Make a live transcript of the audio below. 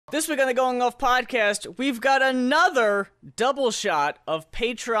This week on the Going Off podcast, we've got another double shot of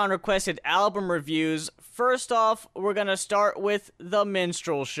Patreon-requested album reviews. First off, we're going to start with The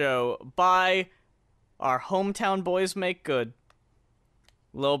Minstrel Show by our hometown boys make good,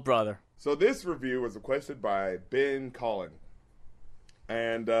 Lil Brother. So this review was requested by Ben Collin.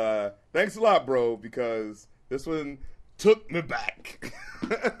 And thanks a lot, bro, because this one took me back.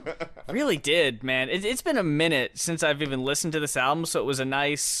 Really did, man. It's been a minute since I've even listened to this album, so it was a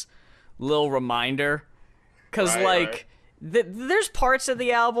nice little reminder. Because, there's parts of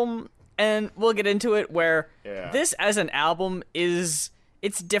the album, and we'll get into it, where this as an album it's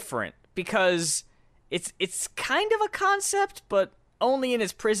different. Because it's kind of a concept, but only in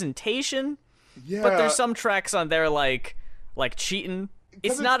its presentation. Yeah. But there's some tracks on there like Cheatin'.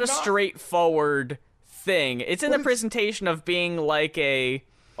 It's not a straightforward thing. It's in the presentation of being like a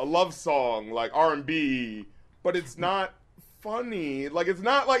love song, like R&B, but it's not funny. Like there's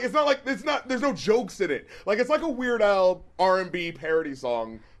no jokes in it. Like it's like a Weird Al R&B parody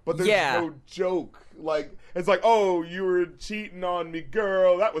song, but there's no joke. Like it's like, "Oh, you were cheating on me,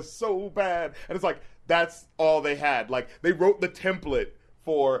 girl. That was so bad." And it's like that's all they had. Like they wrote the template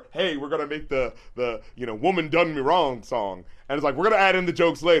for, "Hey, we're going to make the woman done me wrong song." And it's like, we're going to add in the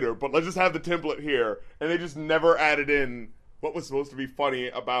jokes later, but let's just have the template here. And they just never added in what was supposed to be funny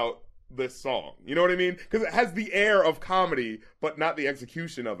about this song. You know what I mean? Because it has the air of comedy, but not the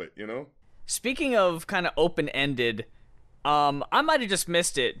execution of it, you know? Speaking of kind of open-ended, I might have just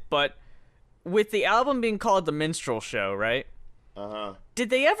missed it, but with the album being called The Minstrel Show, right? Uh-huh. Did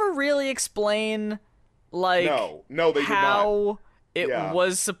they ever really explain, like, no, they how did not. It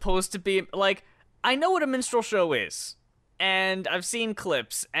was supposed to be? Like, I know what a minstrel show is. And I've seen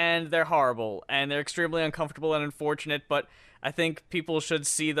clips, and they're horrible, and they're extremely uncomfortable and unfortunate, but I think people should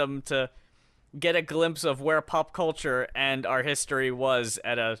see them to get a glimpse of where pop culture and our history was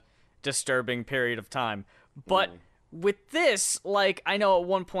at a disturbing period of time. But with this, like, I know at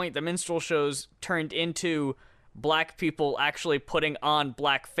one point the minstrel shows turned into black people actually putting on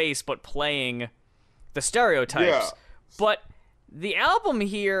blackface, but playing the stereotypes. Yeah. But the album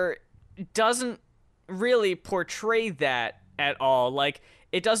here doesn't really portray that at all. Like,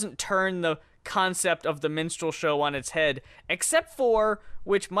 it doesn't turn the concept of the minstrel show on its head, except for,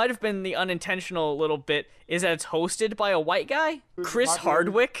 which might have been the unintentional little bit, is that it's hosted by a white guy, Chris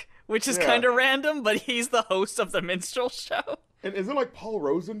Hardwick, which is kind of random, but he's the host of the minstrel show. And isn't like Paul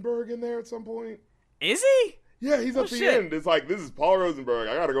Rosenberg in there at some point? Is he? Yeah, he's at the end. It's like, this is Paul Rosenberg.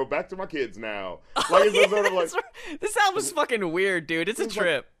 I gotta go back to my kids now. This album's fucking weird, dude. It's a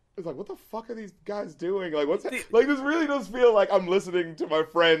trip. It's like, what the fuck are these guys doing? Like, like, this really does feel like I'm listening to my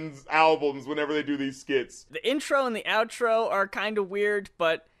friends' albums whenever they do these skits. The intro and the outro are kind of weird,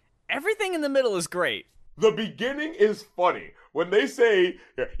 but everything in the middle is great. The beginning is funny. When they say,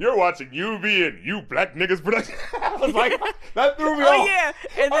 "You're watching UBN, you black niggas production," I was like, that threw me off. Oh, yeah.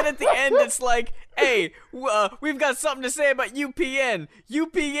 And then at the end, it's like, "Hey, we've got something to say about UPN.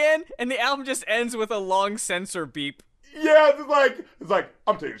 UPN," and the album just ends with a long censor beep. Yeah, it's like,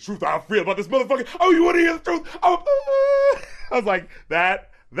 "I'm telling you the truth how I feel about this motherfucker. Oh, you want to hear the truth?" I was like, that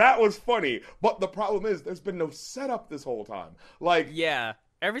was funny. But the problem is, there's been no setup this whole time. Like, yeah,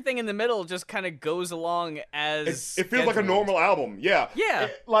 everything in the middle just kind of goes along as it feels like a normal album. Yeah.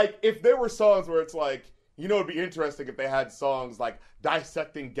 Like, if there were songs where it's like, you know, it'd be interesting if they had songs like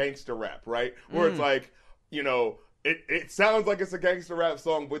dissecting gangster rap, right? Where it's like, you know, it sounds like it's a gangster rap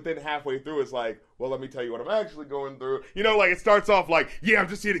song, but then halfway through it's like, well, let me tell you what I'm actually going through. You know, like it starts off like, "Yeah, I'm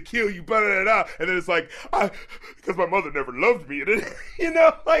just here to kill you," blah, blah, blah, and then it's like, because my mother never loved me. And then, you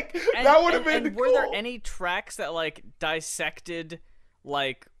know, like, that would have been cool. Were there any tracks that, like, dissected,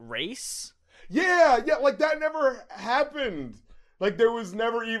 like, race? Yeah, like that never happened. Like, there was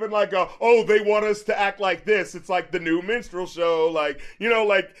never even like they want us to act like this. It's like the new minstrel show. Like, you know,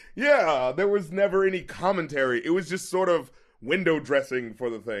 like, yeah, there was never any commentary. It was just sort of window dressing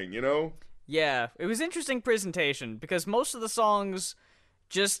for the thing, you know? Yeah, it was interesting presentation because most of the songs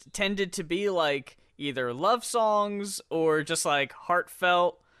just tended to be like either love songs or just like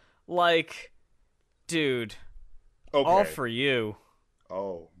heartfelt, like, dude, All For You.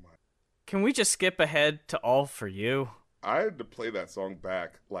 Oh, my. Can we just skip ahead to All For You? I had to play that song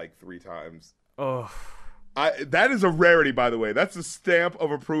back like 3 times. Oh. That is a rarity, by the way. That's a stamp of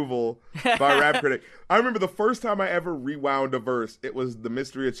approval by Rap Critic. I remember the first time I ever rewound a verse, it was The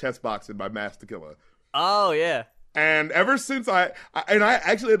Mystery of Chess Boxing by Master Killa. Oh, yeah. And ever since I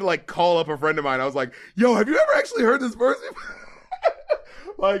actually had to like call up a friend of mine. I was like, "Yo, have you ever actually heard this verse?"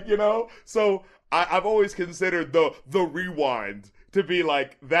 Like, you know? So I've always considered the rewind to be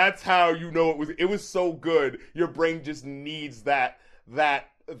like, that's how you know it was so good. Your brain just needs that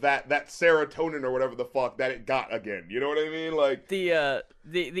that serotonin or whatever the fuck that it got again. You know what I mean? Like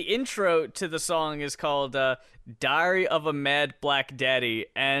the intro to the song is called Diary of a Mad Black Daddy,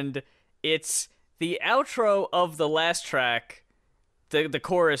 and it's the outro of the last track, the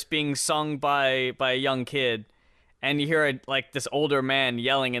chorus being sung by a young kid, and you hear like this older man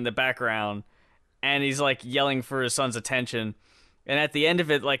yelling in the background, and he's like yelling for his son's attention, and at the end of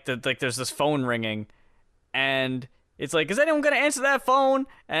it, like there's this phone ringing, and it's like, is anyone gonna answer that phone?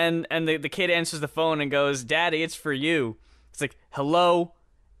 And the kid answers the phone and goes, "Daddy, it's for you." It's like, hello,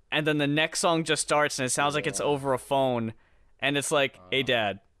 and then the next song just starts, and it sounds like it's over a phone, and it's like, "Hey,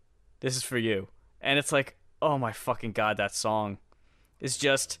 Dad, this is for you." And it's like, oh my fucking god, that song is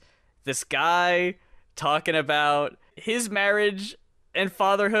just this guy talking about his marriage and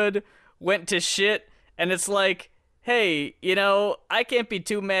fatherhood went to shit, and it's like, hey, you know, I can't be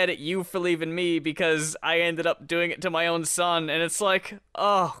too mad at you for leaving me because I ended up doing it to my own son, and it's like,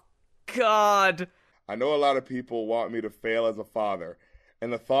 oh god. I know a lot of people want me to fail as a father,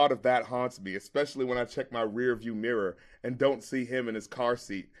 and the thought of that haunts me, especially when I check my rear view mirror and don't see him in his car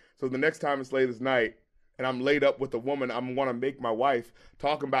seat. So the next time it's late as night and I'm laid up with a woman I'm want to make my wife,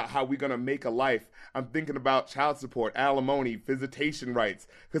 talking about how we going to make a life, I'm thinking about child support, alimony, visitation rights,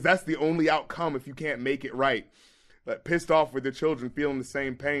 because that's the only outcome if you can't make it right. Like, pissed off with your children feeling the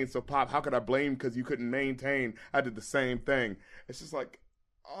same pain. So, Pop, how could I blame because you couldn't maintain? I did the same thing. It's just like,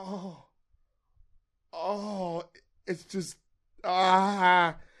 it's just,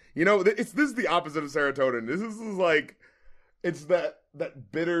 You know, this is the opposite of serotonin. This is like, it's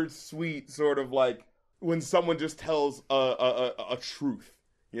that bittersweet sort of like when someone just tells a truth,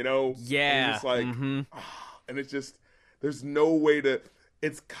 you know? Yeah. And it's like, and it's just, there's no way to,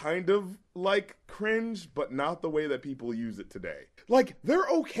 it's kind of like cringe, but not the way that people use it today. Like, they're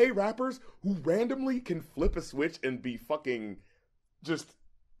okay rappers who randomly can flip a switch and be fucking just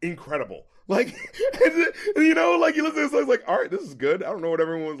incredible. Like, you know, like you listen to this song, it's like, all right, this is good. I don't know what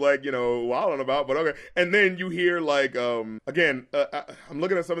everyone was like, you know, wilding about, but okay. And then you hear like, again, I'm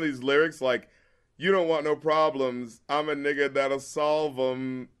looking at some of these lyrics, like, you don't want no problems. I'm a nigga that'll solve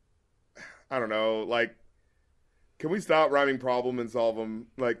them. I don't know, like, can we stop rhyming problem and solve them?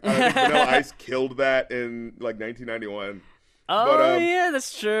 Like, I think Vanilla Ice killed that in like 1991. Oh, but, yeah,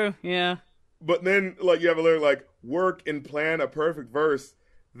 that's true. Yeah. But then, like, you have a lyric like, work and plan a perfect verse,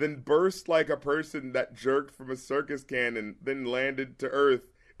 then burst like a person that jerked from a circus cannon, then landed to earth.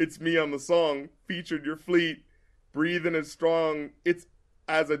 It's me on the song, featured your fleet, breathing as strong. It's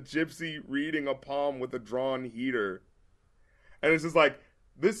as a gypsy reading a palm with a drawn heater. And it's just like,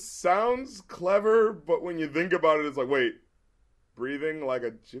 this sounds clever, but when you think about it, it's like, wait, breathing like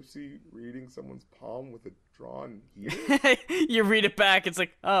a gypsy reading someone's palm with a drawn heater? You read it back, it's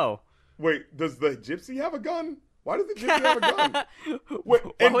like, oh. Wait, does the gypsy have a gun? Why does the gypsy have a gun? Wait,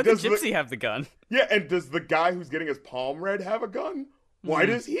 why would the gypsy have the gun? Yeah, and does the guy who's getting his palm read have a gun? Why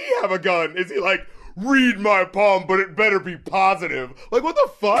does he have a gun? Is he like, read my palm, but it better be positive? Like, what the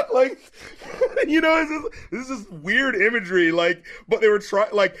fuck? Like, you know, this is weird imagery. Like, but they were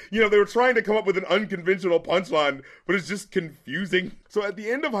trying to come up with an unconventional punchline, but it's just confusing. So at the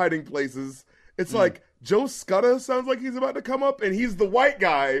end of Hiding Places, it's like, Joe Scudda sounds like he's about to come up, and he's the white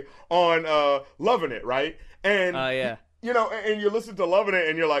guy on Lovin' It, right? And yeah. You know, and you listen to Lovin' It,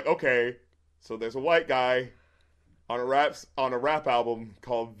 and you're like, okay, so there's a white guy on a rap album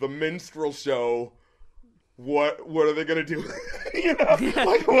called The Minstrel Show. What are they gonna do? You know,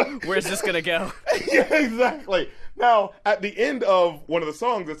 like, what? Where's this gonna go? Yeah, exactly. Now, at the end of one of the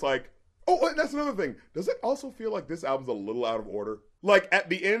songs, it's like, oh, and that's another thing. Does it also feel like this album's a little out of order? Like, at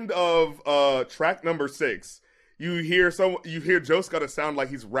the end of track number 6, you hear Joe Scudda sound like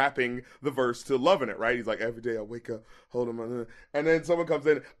he's rapping the verse to Lovin' It, right? He's like, every day I wake up, hold on, and then someone comes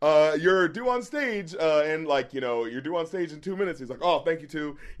in, you're due on stage, and like, you know, you're due on stage in 2 minutes. He's like, oh, thank you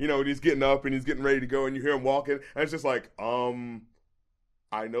too. You know, and he's getting up and he's getting ready to go, and you hear him walking, and it's just like,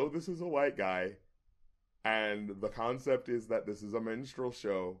 I know this is a white guy, and the concept is that this is a minstrel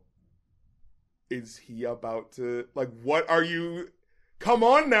show. Is he about to, like, what are you, come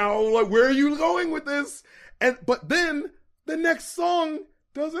on now, like, where are you going with this? But then the next song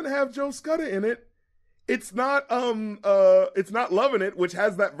doesn't have Joe Scudda in it. It's not Lovin' It, which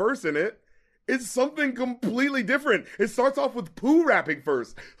has that verse in it. It's something completely different. It starts off with Pooh rapping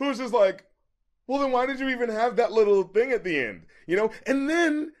first. Who was just like, well, then why did you even have that little thing at the end? You know? And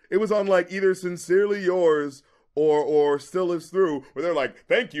then it was on like either Sincerely Yours or Still Lives Through, where they're like,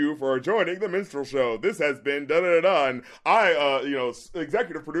 thank you for joining the Minstrel Show. This has been da-da-da-da, and I,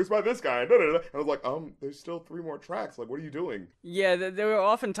 executive produced by this guy, da-da-da-da. And I was like, there's still 3 more tracks. Like, what are you doing? Yeah, there were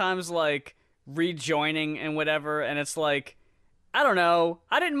oftentimes, like, rejoining and whatever, and it's like, I don't know.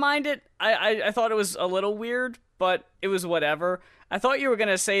 I didn't mind it. I thought it was a little weird, but it was whatever. I thought you were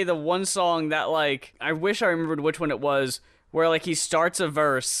gonna say the one song that, like, I wish I remembered which one it was, where, like, he starts a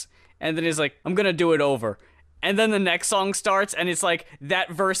verse, and then he's like, I'm gonna do it over. And then the next song starts, and it's, like, that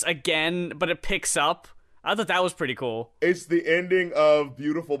verse again, but it picks up. I thought that was pretty cool. It's the ending of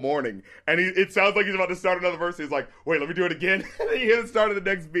Beautiful Morning. And it sounds like he's about to start another verse. He's like, wait, let me do it again. And then he hits the start of the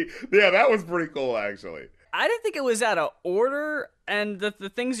next beat. Yeah, that was pretty cool, actually. I didn't think it was out of order, and the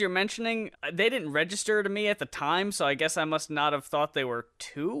things you're mentioning, they didn't register to me at the time, so I guess I must not have thought they were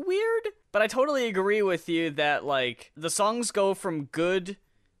too weird. But I totally agree with you that, like, the songs go from good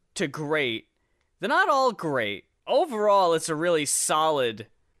to great. They're not all great. Overall, it's a really solid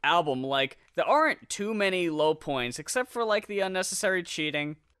album. Like, there aren't too many low points, except for, like, the unnecessary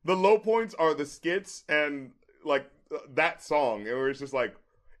cheating. The low points are the skits and, like, that song, where it's just like,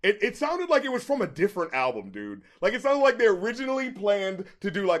 it sounded like it was from a different album, dude. Like, it sounded like they originally planned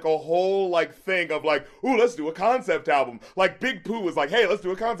to do, like, a whole, like, thing of, like, ooh, let's do a concept album. Like, Big Pooh was like, hey, let's do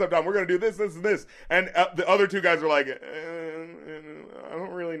a concept album. We're gonna do this, this, and this. And the other two guys were like, I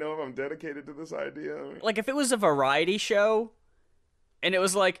don't really know if I'm dedicated to this idea. Like, if it was a variety show, and it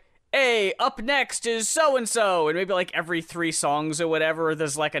was like, hey, up next is so-and-so, and maybe, like, every 3 songs or whatever,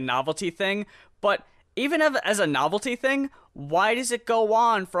 there's, like, a novelty thing. But even as a novelty thing, why does it go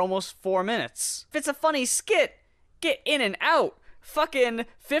on for almost 4 minutes? If it's a funny skit, get in and out. Fucking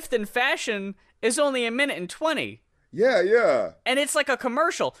Fifth and Fashion is only 1:20. Yeah. And it's like a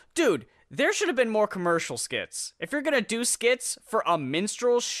commercial. Dude, there should have been more commercial skits. If you're gonna do skits for a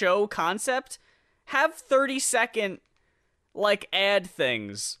minstrel show concept, have 30-second, like, ad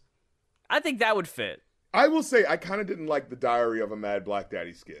things. I think that would fit. I will say, I kind of didn't like the Diary of a Mad Black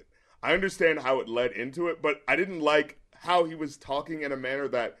Daddy skit. I understand how it led into it, but I didn't like how he was talking in a manner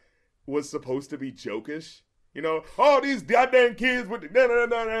that was supposed to be jokish. You know, oh, these goddamn kids with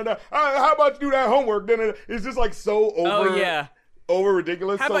the how about you do that homework? It's just like so over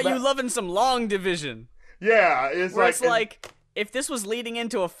ridiculous. How about you loving some long division? Yeah, it's like if this was leading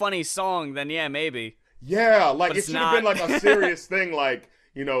into a funny song, then yeah, maybe. Yeah, like it should have been like a serious thing, like,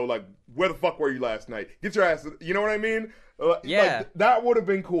 you know, like, where the fuck were you last night? Get your ass, you know what I mean? Yeah. Like, that would have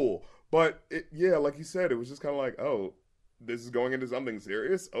been cool. But, like you said, it was just kind of like, oh, this is going into something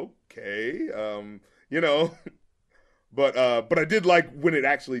serious? Okay. You know. But I did like when it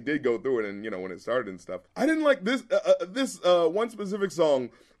actually did go through it and, you know, when it started and stuff. I didn't like this one specific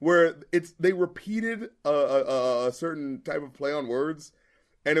song where they repeated a certain type of play on words.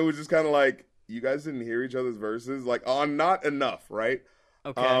 And it was just kind of like, you guys didn't hear each other's verses? Like, on Not Enough, right?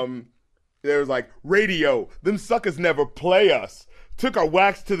 Okay. There was like, radio, them suckers never play us. Took our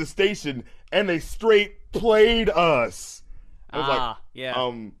wax to the station, and they straight played us. I was like,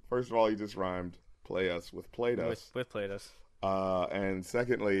 yeah. First of all, you just rhymed play us with played us. With played us. And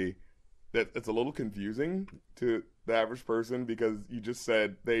secondly, that it's a little confusing to the average person because you just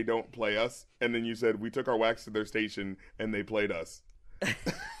said they don't play us, and then you said we took our wax to their station, and they played us.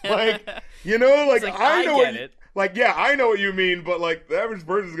 Like, you know, like, I know what it. Like, yeah, I know what you mean, but, like, the average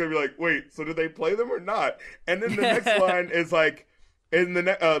person is gonna be like, wait, so did they play them or not? And then the next line is like, in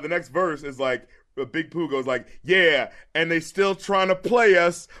the next verse is like, Big Pooh goes like, yeah, and they still trying to play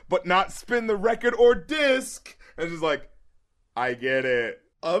us, but not spin the record or disc. And it's just like, I get it.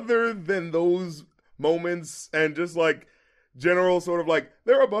 Other than those moments and just like general sort of like,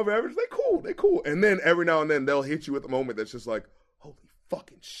 they're above average, they cool. And then every now and then they'll hit you with a moment that's just like, holy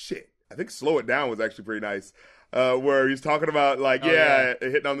fucking shit. I think Slow It Down was actually pretty nice. Where he's talking about, like,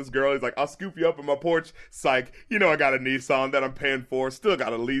 hitting on this girl. He's like, I'll scoop you up in my porch. Psych. You know I got a Nissan that I'm paying for. Still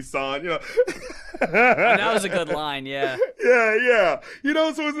got a lease on, you know. That was a good line, yeah. Yeah. You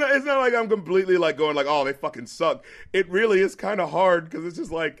know, so it's not like I'm completely, like, going, like, oh, they fucking suck. It really is kind of hard because it's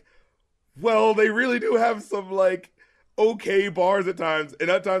just like, well, they really do have some, like, okay bars at times. And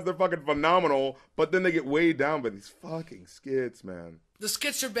at times they're fucking phenomenal. But then they get weighed down by these fucking skits, man. The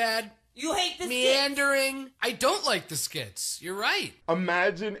skits are bad. You hate the meandering. Skits. I don't like the skits. You're right.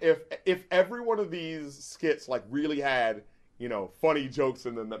 Imagine if every one of these skits like really had, you know, funny jokes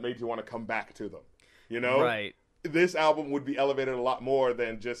in them that made you want to come back to them. You know? Right. This album would be elevated a lot more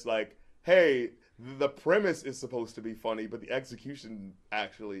than just like, hey, the premise is supposed to be funny, but the execution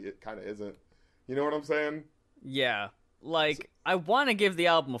actually it kind of isn't. You know what I'm saying? Yeah. Like, I want to give the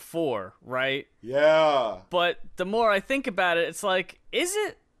album a 4, right? Yeah. But the more I think about it, it's like, is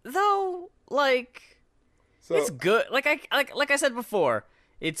it though? Like, so, it's good. Like I said before,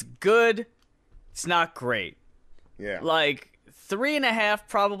 it's good. It's not great. Yeah. Like 3.5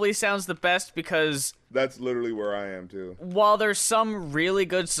 probably sounds the best because that's literally where I am too. While there's some really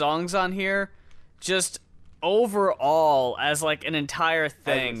good songs on here, just overall, as like an entire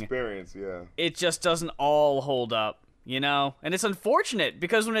thing, As an experience, yeah. it just doesn't all hold up, you know? And it's unfortunate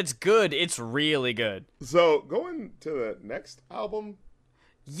because when it's good, it's really good. So, going to the next album.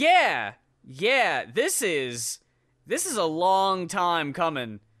 Yeah. This is a long time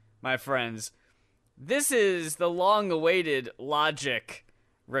coming, my friends. This is the long-awaited Logic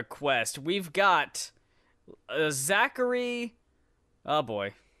request. We've got Zachary. Oh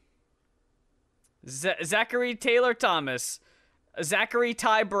boy. Zachary Taylor Thomas. Zachary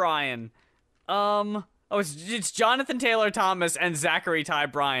Ty Bryan. It's Jonathan Taylor Thomas and Zachary Ty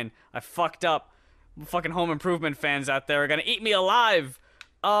Bryan. I fucked up. Fucking Home Improvement fans out there are gonna eat me alive.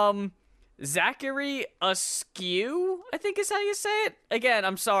 Zachary Askew, I think is how you say it. Again,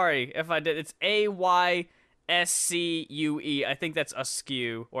 I'm sorry if I did. It's Ayscue. I think that's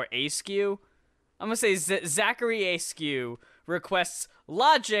Askew or Askew. I'm gonna say Zachary Askew requests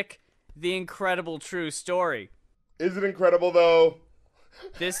Logic, The Incredible True Story. Is it incredible though?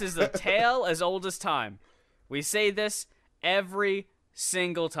 This is a tale as old as time. We say this every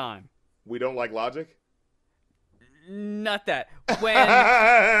single time. We don't like Logic? Not that.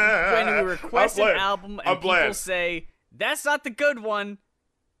 When we request an album and people say, that's not the good one,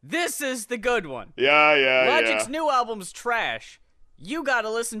 this is the good one. Yeah. Logic's new album's trash. You gotta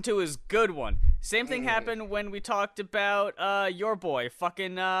listen to his good one. Same thing happened when we talked about your boy,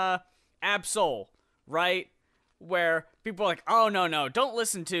 fucking Absol, right? Where people are like, oh no, don't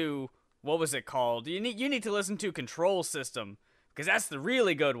listen to, what was it called? You need to listen to Control System, because that's the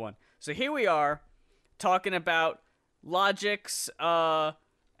really good one. So here we are, talking about Logic's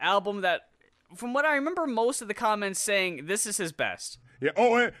album that, from what I remember, most of the comments saying this is his best. Yeah.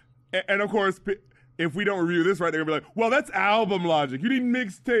 Oh, and of course, if we don't review this right, they're gonna be like, well, that's album Logic. You need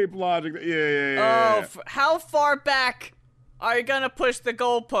mixtape Logic. Yeah. Oh, how far back are you gonna push the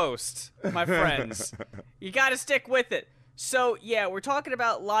goalpost, my friends? You gotta stick with it. So, yeah, we're talking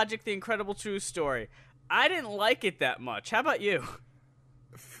about Logic, The Incredible True Story. I didn't like it that much. How about you?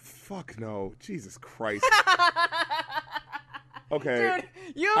 Fuck no. Jesus Christ. Okay. Dude,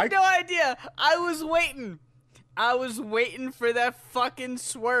 you have no idea. I was waiting for that fucking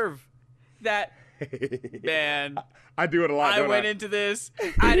swerve. That, man. I do it a lot. I went into this.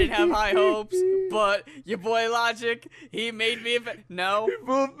 I didn't have high hopes, but your boy Logic, he made me. No. He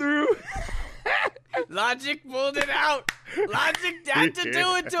pulled through. Logic pulled it out. Logic had to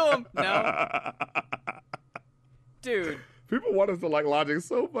do it to him. No. Dude. People want us to like Logic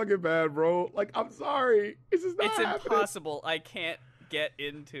so fucking bad, bro. Like, I'm sorry. It's just not It's happening. impossible. I can't get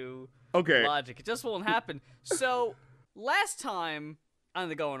into Logic. It just won't happen. So, last time on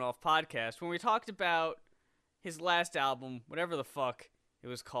the Going Off podcast, when we talked about his last album, whatever the fuck it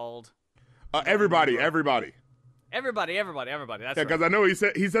was called. Everybody. Everybody. That's Yeah, right. because I know he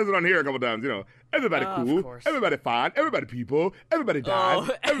says it on here a couple times. You know, everybody cool, everybody fine, everybody people, everybody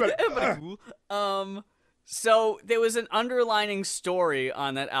died, everybody cool. So there was an underlining story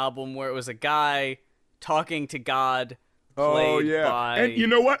on that album where it was a guy talking to God. And you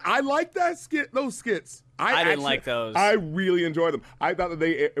know what? I like those skits. I didn't like those. I really enjoyed them. I thought that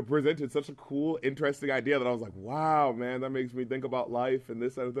they presented such a cool, interesting idea that I was like, wow, man, that makes me think about life and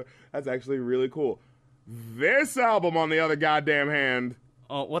this and that. That's actually really cool. This album, on the other goddamn hand.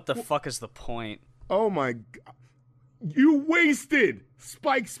 Oh, what the fuck is the point? Oh my god. You wasted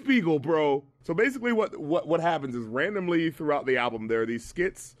Spike Spiegel, bro. So basically what happens is randomly throughout the album there are these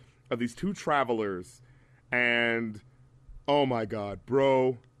skits of these two travelers, and oh my god,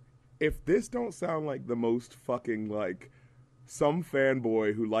 bro. If this don't sound like the most fucking, like, some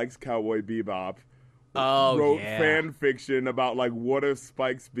fanboy who likes Cowboy Bebop wrote fan fiction about, like, what if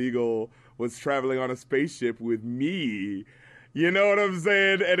Spike Spiegel was traveling on a spaceship with me? You know what I'm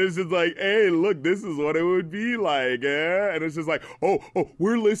saying? And it's just like, hey, look, this is what it would be like, eh? And it's just like, oh,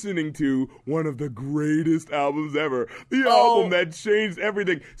 we're listening to one of the greatest albums ever. The album that changed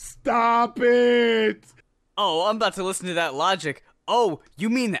everything. Stop it! Oh, I'm about to listen to that Logic. Oh, you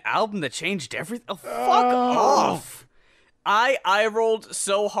mean the album that changed everything? Oh, fuck off. I rolled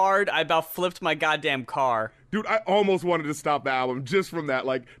so hard, I about flipped my goddamn car. Dude, I almost wanted to stop the album just from that.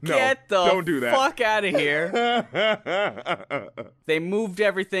 Like, no, don't do that. Get the fuck out of here. They moved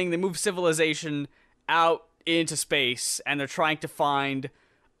everything. They moved civilization out into space, and they're trying to find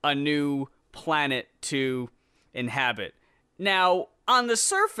a new planet to inhabit. Now, on the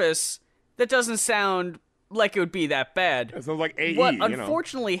surface, that doesn't sound like it would be that bad. It sounds like AE, What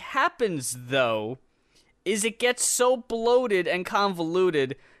unfortunately happens, though, is it gets so bloated and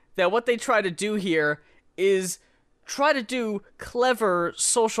convoluted that what they try to do here is try to do clever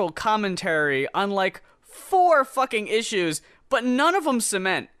social commentary on like 4 fucking issues, but none of them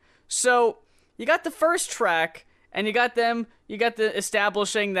cement. So you got the first track, and you got the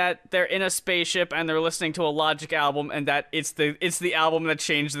establishing that they're in a spaceship and they're listening to a Logic album, and that it's the album that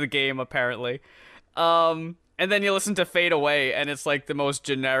changed the game, apparently. And then you listen to Fade Away, and it's like the most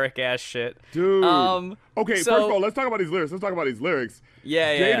generic ass shit. Dude. Okay, first of all, let's talk about these lyrics.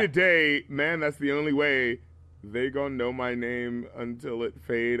 Yeah, Day to day, man, that's the only way. They gonna know my name until it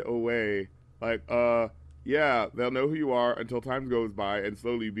fade away. Like, yeah, they'll know who you are until time goes by and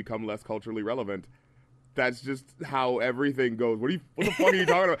slowly become less culturally relevant. That's just how everything goes. What the fuck are you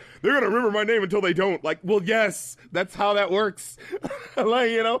talking about? They're gonna remember my name until they don't. Like, well, yes, that's how that works.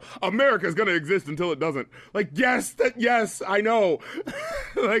 Like, you know, America's gonna exist until it doesn't. Like, yes, I know.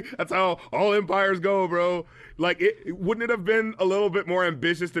 Like, that's how all empires go, bro. Like, wouldn't it have been a little bit more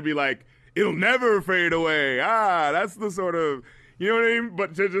ambitious to be like, it'll never fade away? That's the sort of, you know what I mean?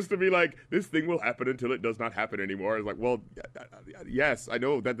 But just to be like, this thing will happen until it does not happen anymore. It's like, well, yes, I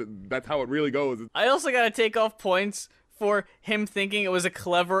know that's how it really goes. I also gotta take off points for him thinking it was a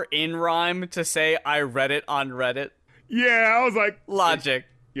clever in-rhyme to say, I read it on Reddit. Yeah, I was like, Logic.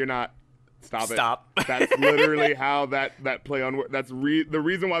 You're not. Stop it. Stop. That's literally how that play on words, the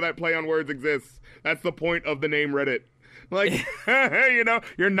reason why that play on words exists. That's the point of the name Reddit. Like, you know,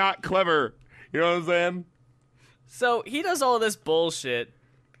 you're not clever. You know what I'm saying? So he does all this bullshit.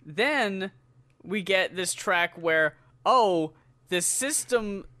 Then we get this track where, the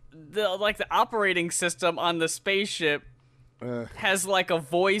system, the operating system on the spaceship has like a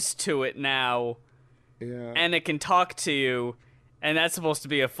voice to it now. Yeah. And it can talk to you. And that's supposed to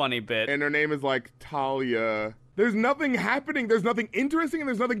be a funny bit. And her name is like Talia. There's nothing happening. There's nothing interesting and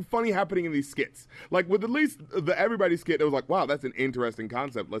there's nothing funny happening in these skits. Like with at least the Everybody skit, it was like, wow, that's an interesting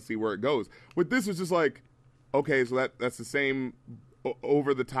concept. Let's see where it goes. With this, it's just like, okay, so that's the same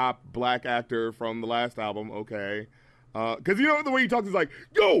over-the-top black actor from the last album. Okay. Because you know the way he talks is like,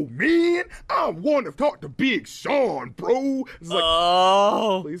 yo, man, I want to talk to Big Sean, bro. It's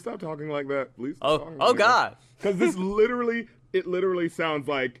like, please stop talking like that. Please stop talking like God. Because this literally sounds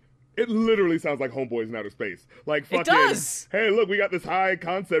like Homeboys in Outer Space. Like, fucking, it does. Hey, look, we got this high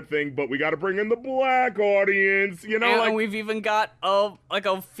concept thing, but we got to bring in the black audience. You know, and we've even got a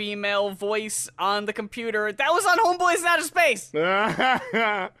female voice on the computer. That was on Homeboys in Outer Space.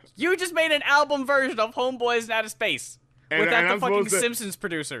 You just made an album version of Homeboys in Outer Space without the fucking Simpsons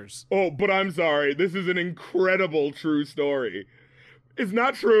producers. Oh, but I'm sorry. This is an incredible true story. It's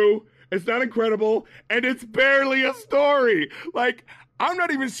not true. It's not incredible, and it's barely a story. Like, I'm not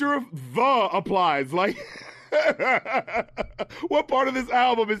even sure if "the" applies. Like, what part of this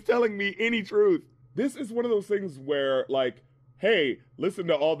album is telling me any truth? This is one of those things where, like, hey, listen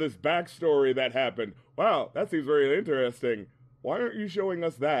to all this backstory that happened. Wow, that seems very interesting. Why aren't you showing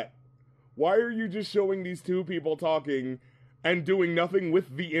us that? Why are you just showing these two people talking and doing nothing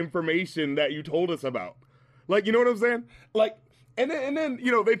with the information that you told us about? Like, you know what I'm saying? Like, and then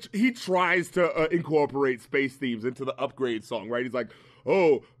you know, he tries to incorporate space themes into the Upgrade song, right? He's like,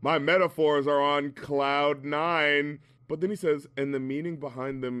 oh, my metaphors are on cloud 9. But then he says, and the meaning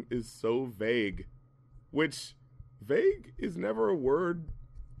behind them is so vague. Which, vague is never a word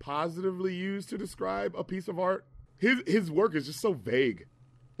positively used to describe a piece of art. His work is just so vague.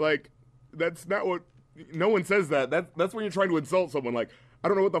 Like, that's not what... No one says that. That's when you're trying to insult someone. Like, I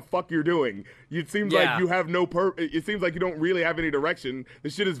don't know what the fuck you're doing. It seems like you have no it seems like you don't really have any direction.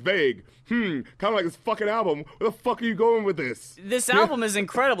 This shit is vague. Kind of like this fucking album. Where the fuck are you going with this? This album is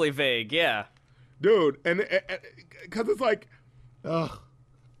incredibly vague, yeah. Dude, and because it's like,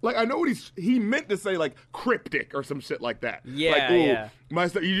 like, I know what he meant to say, like, cryptic or some shit like that. Yeah, like, ooh, yeah. My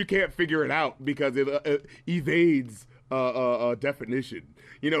stuff, you can't figure it out because it evades definition.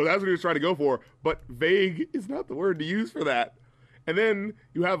 You know, that's what he was trying to go for. But vague is not the word to use for that. And then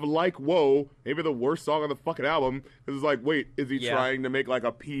you have Like Whoa, maybe the worst song on the fucking album. It's like, wait, is he trying to make like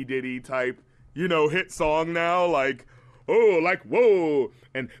a P. Diddy type, you know, hit song now? Like, oh, like whoa.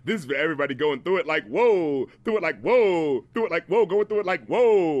 And this is for everybody going through it like whoa, through it like whoa, through it like whoa, going through it like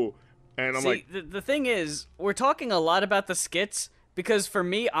whoa. And I'm like... the thing is, we're talking a lot about the skits because for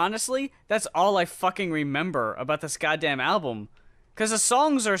me, honestly, that's all I fucking remember about this goddamn album. Because the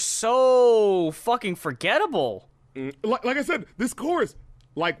songs are so fucking forgettable. Like I said, this chorus,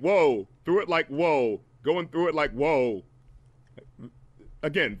 like whoa, through it like whoa, going through it like whoa.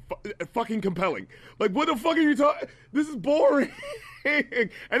 Again, fucking compelling. Like, what the fuck are you talking? This is boring.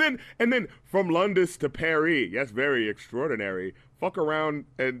 and then from London to Paris, yes, very extraordinary. Fuck around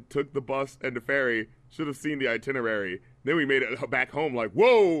and took the bus and the ferry. Should have seen the itinerary. Then we made it back home. Like,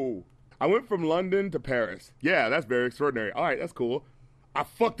 whoa. I went from London to Paris. Yeah, that's very extraordinary. All right, that's cool. I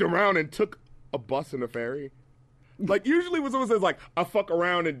fucked around and took a bus and a ferry. Like, usually when someone says, like, I fuck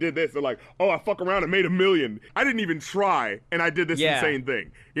around and did this, they're like, oh, I fuck around and made $1 million. I didn't even try, and I did this insane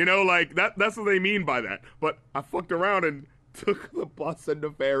thing. You know, like, that's what they mean by that. But I fucked around and took the bus and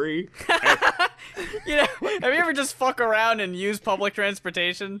the ferry. You know, have you ever just fuck around and use public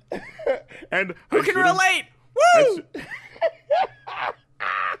transportation? And who can relate? Woo!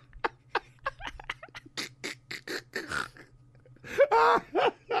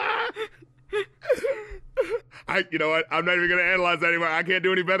 You know what? I'm not even gonna analyze that anymore. I can't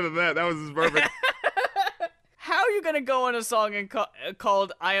do any better than that. That was just perfect. How are you gonna go on a song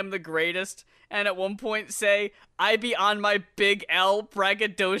called "I Am the Greatest" and at one point say "I be on my big L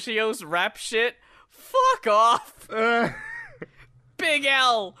braggadocios rap shit"? Fuck off. Big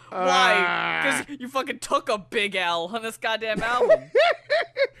L. Why? Because you fucking took a big L on this goddamn album.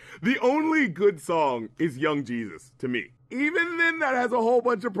 The only good song is Young Jesus to me. Even then, that has a whole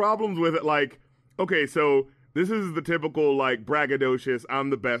bunch of problems with it. Like, okay, so this is the typical, like, braggadocious, I'm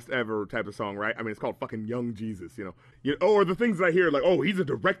the best ever type of song, right? I mean, it's called fucking Young Jesus, you know? Or the things that I hear, like, oh, he's a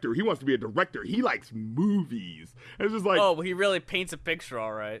director. He wants to be a director. He likes movies. And it's just like... oh, well, he really paints a picture,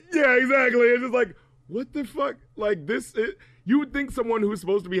 all right. Yeah, exactly. It's just like, what the fuck? Like, you would think someone who's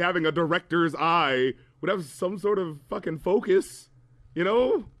supposed to be having a director's eye would have some sort of fucking focus, you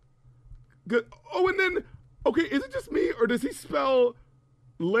know? Good. Oh, and then, okay, is it just me, or does he spell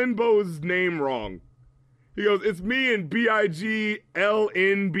Linbo's name wrong? He goes, it's me and Biglnbo.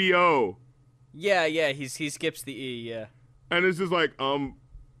 Yeah, he skips the E, yeah. And it's just like,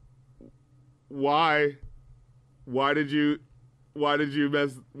 why? Why did you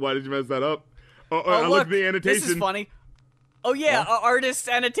mess that up? I look at the annotation. This is funny. Oh yeah, artist's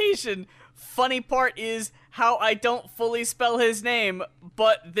annotation. Funny part is how I don't fully spell his name,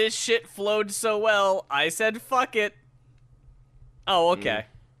 but this shit flowed so well, I said fuck it. Oh, okay.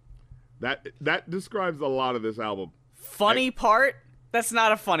 That describes a lot of this album. Funny part? That's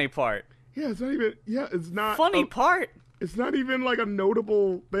not a funny part. Yeah, it's not even. Yeah, it's not. Funny part? It's not even like a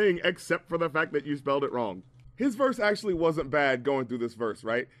notable thing, except for the fact that you spelled it wrong. His verse actually wasn't bad going through this verse,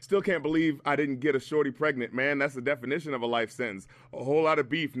 right? Still can't believe I didn't get a shorty pregnant, man. That's the definition of a life sentence. A whole lot of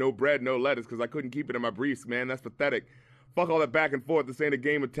beef, no bread, no lettuce, because I couldn't keep it in my briefs, man. That's pathetic. Fuck all that back and forth. This ain't a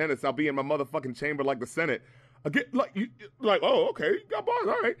game of tennis. I'll be in my motherfucking chamber like the Senate. Again, oh, okay, you got bars,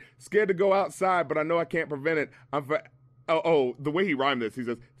 all right. Scared to go outside, but I know I can't prevent it. The way he rhymed this, he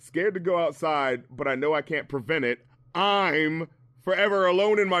says, scared to go outside, but I know I can't prevent it. I'm forever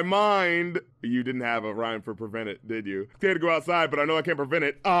alone in my mind. You didn't have a rhyme for prevent it, did you? Scared to go outside, but I know I can't prevent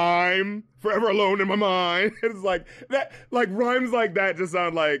it. I'm forever alone in my mind. It's like that, like rhymes like that just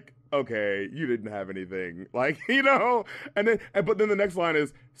sound like, okay, you didn't have anything. Like, you know? But then the next line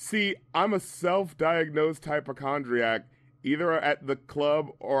is, see, I'm a self-diagnosed hypochondriac. Either at the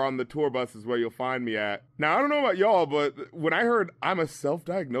club or on the tour bus is where you'll find me at. Now, I don't know about y'all, but when I heard I'm a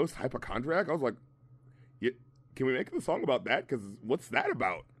self-diagnosed hypochondriac, I was like, can we make the song about that? Because what's that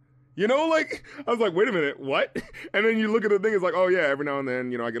about? You know, like, I was like, wait a minute, what? And then you look at the thing, it's like, oh yeah, every now and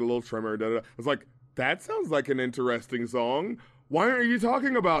then, you know, I get a little tremor. Da, da, da. I was like, that sounds like an interesting song. Why aren't you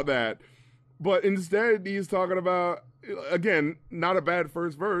talking about that? But instead, he's talking about, again, not a bad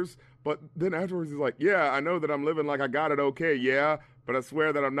first verse, but then afterwards he's like, yeah, I know that I'm living like I got it okay, yeah, but I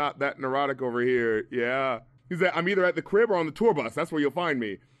swear that I'm not that neurotic over here, yeah. He said, I'm either at the crib or on the tour bus, that's where you'll find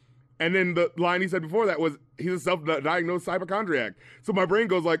me. And then the line he said before that was, he's a self-diagnosed hypochondriac. So my brain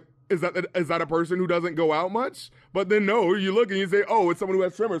goes like, is that a person who doesn't go out much? But then no, you look and you say, oh, it's someone who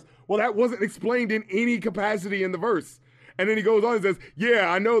has tremors. Well, that wasn't explained in any capacity in the verse. And then he goes on and says,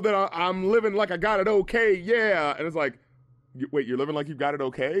 yeah, I know that I'm living like I got it okay, yeah. And it's like, wait, you're living like you got it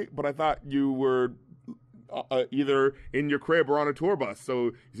okay? But I thought you were either in your crib or on a tour bus,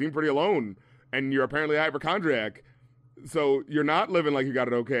 so you seem pretty alone. And you're apparently a hypochondriac. So you're not living like you got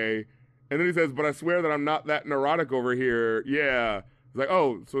it okay. And then he says, but I swear that I'm not that neurotic over here. Yeah. It's like,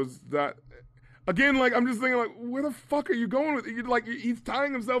 oh, so it's that. Again, like, I'm just thinking, like, where the fuck are you going with it? You're like, he's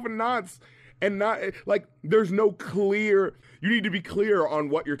tying himself in knots and not, like, there's no clear, you need to be clear on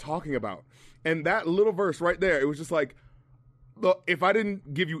what you're talking about. And that little verse right there, it was just like, look, if I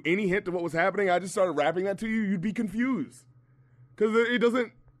didn't give you any hint to what was happening, I just started rapping that to you, you'd be confused. Because it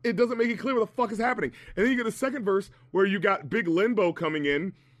doesn't make it clear what the fuck is happening. And then you get a second verse where you got Big Limbo coming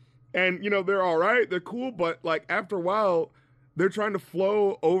in, and, you know, they're all right, they're cool, but, like, after a while, they're trying to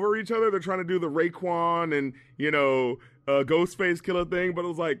flow over each other. They're trying to do the Raekwon and, you know, Ghostface Killer thing, but it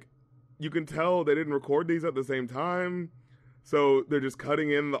was like, you can tell they didn't record these at the same time, so they're just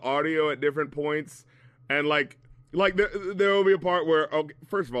cutting in the audio at different points, and, like there will be a part where, okay,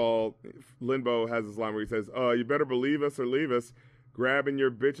 first of all, Limbo has this line where he says, you better believe us or leave us, grabbing your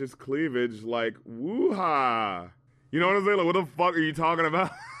bitch's cleavage like, woo-ha. You know what I'm saying? Like, what the fuck are you talking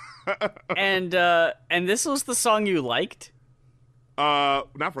about? And this was the song you liked?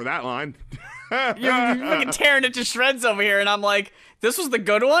 Not for that line. You're fucking tearing it to shreds over here, and I'm like, this was the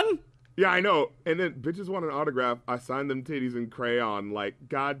good one? Yeah, I know. And then bitches want an autograph. I signed them titties in crayon. Like,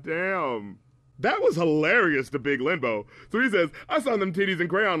 goddamn. That was hilarious to Big Limbo. So he says, I signed them titties in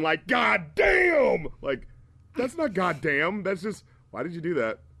crayon. Like, goddamn. Like, that's not goddamn. That's just, why did you do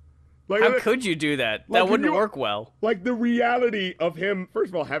that? Like, how could you do that? Like, that wouldn't work well. Like, the reality of him, first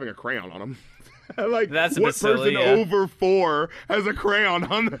of all, having a crayon on him. Like, that's a what bit silly, person over 4 has a crayon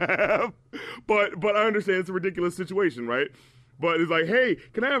on them? But I understand it's a ridiculous situation, right? But it's like, hey,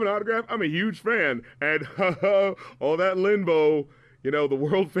 can I have an autograph? I'm a huge fan. And all that Limbo, you know, the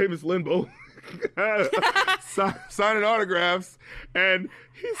world famous Limbo, signing autographs. And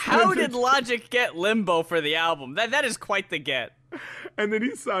how did Logic get Limbo for the album? That is quite the get. And then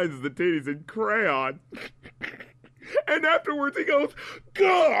he signs the titties in crayon. And afterwards he goes,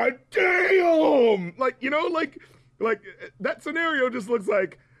 God damn! Like, you know, like that scenario just looks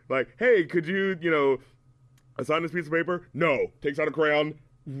like, hey, could you, you know, sign this piece of paper? No. Takes out a crayon,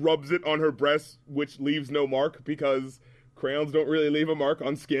 rubs it on her breast, which leaves no mark because crayons don't really leave a mark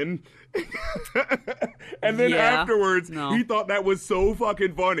on skin. And then afterwards, he thought that was so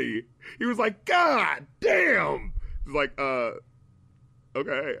fucking funny. He was like, God damn! He's like,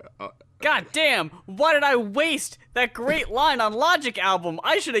 okay. God damn, why did I waste that great line on Logic album?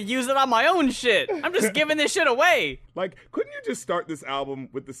 I should have used it on my own shit. I'm just giving this shit away. Like, couldn't you just start this album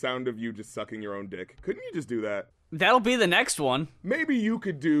with the sound of you just sucking your own dick? Couldn't you just do that? That'll be the next one. Maybe you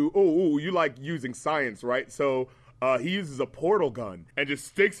could do, you like using science, right? So he uses a portal gun and just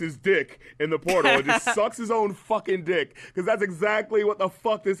sticks his dick in the portal and just sucks his own fucking dick. Because that's exactly what the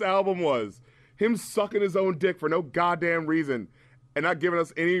fuck this album was. Him sucking his own dick for no goddamn reason. And not giving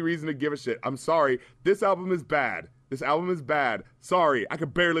us any reason to give a shit. I'm sorry. This album is bad. This album is bad. Sorry. I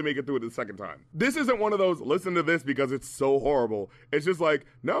could barely make it through it the second time. This isn't one of those, listen to this because it's so horrible. It's just like,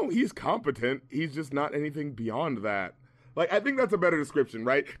 no, he's competent. He's just not anything beyond that. Like, I think that's a better description,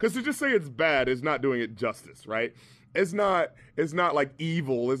 right? Because to just say it's bad is not doing it justice, right? It's not like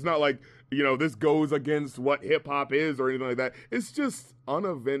evil. It's not like, you know, this goes against what hip-hop is or anything like that. It's just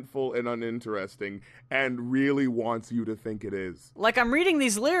uneventful and uninteresting and really wants you to think it is. Like, I'm reading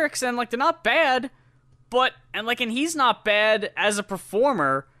these lyrics and, like, they're not bad, but, and he's not bad as a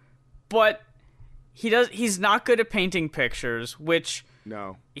performer, but he's not good at painting pictures, which...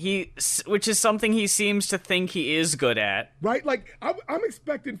 No. Which is something he seems to think he is good at. Right? Like, I'm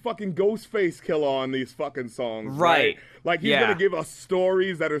expecting fucking Ghostface Killah on these fucking songs. Right? Like, he's gonna give us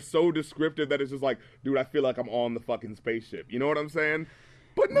stories that are so descriptive that it's just like, dude, I feel like I'm on the fucking spaceship. You know what I'm saying?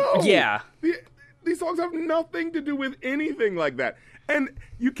 But no! Yeah. These songs have nothing to do with anything like that. And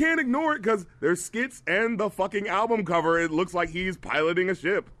you can't ignore it because there's skits and the fucking album cover. It looks like he's piloting a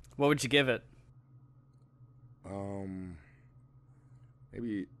ship. What would you give it?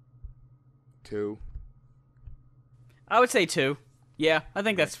 Maybe 2. I would say 2. Yeah, I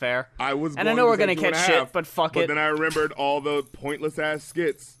think that's fair. I know we're gonna catch shit, but fuck it. But then I remembered all the pointless ass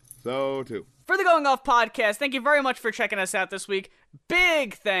skits, so 2. For the Going Off podcast, thank you very much for checking us out this week.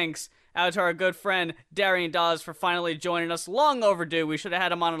 Big thanks out to our good friend Darian Dawes for finally joining us. Long overdue. We should have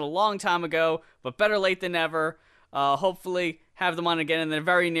had him on it a long time ago, but better late than never. Hopefully have them on again in the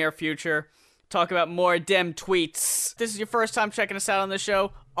very near future. Talk about more dem tweets. If this is your first time checking us out on the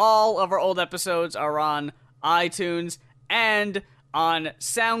show, all of our old episodes are on iTunes and on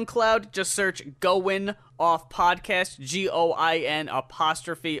SoundCloud. Just search Goin' Off Podcast, GOIN'_off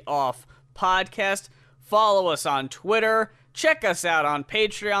podcast. Follow us on Twitter. Check us out on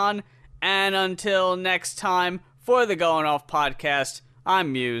Patreon. And until next time, for the Going Off Podcast,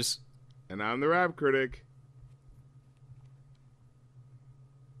 I'm Muse. And I'm the Rap Critic.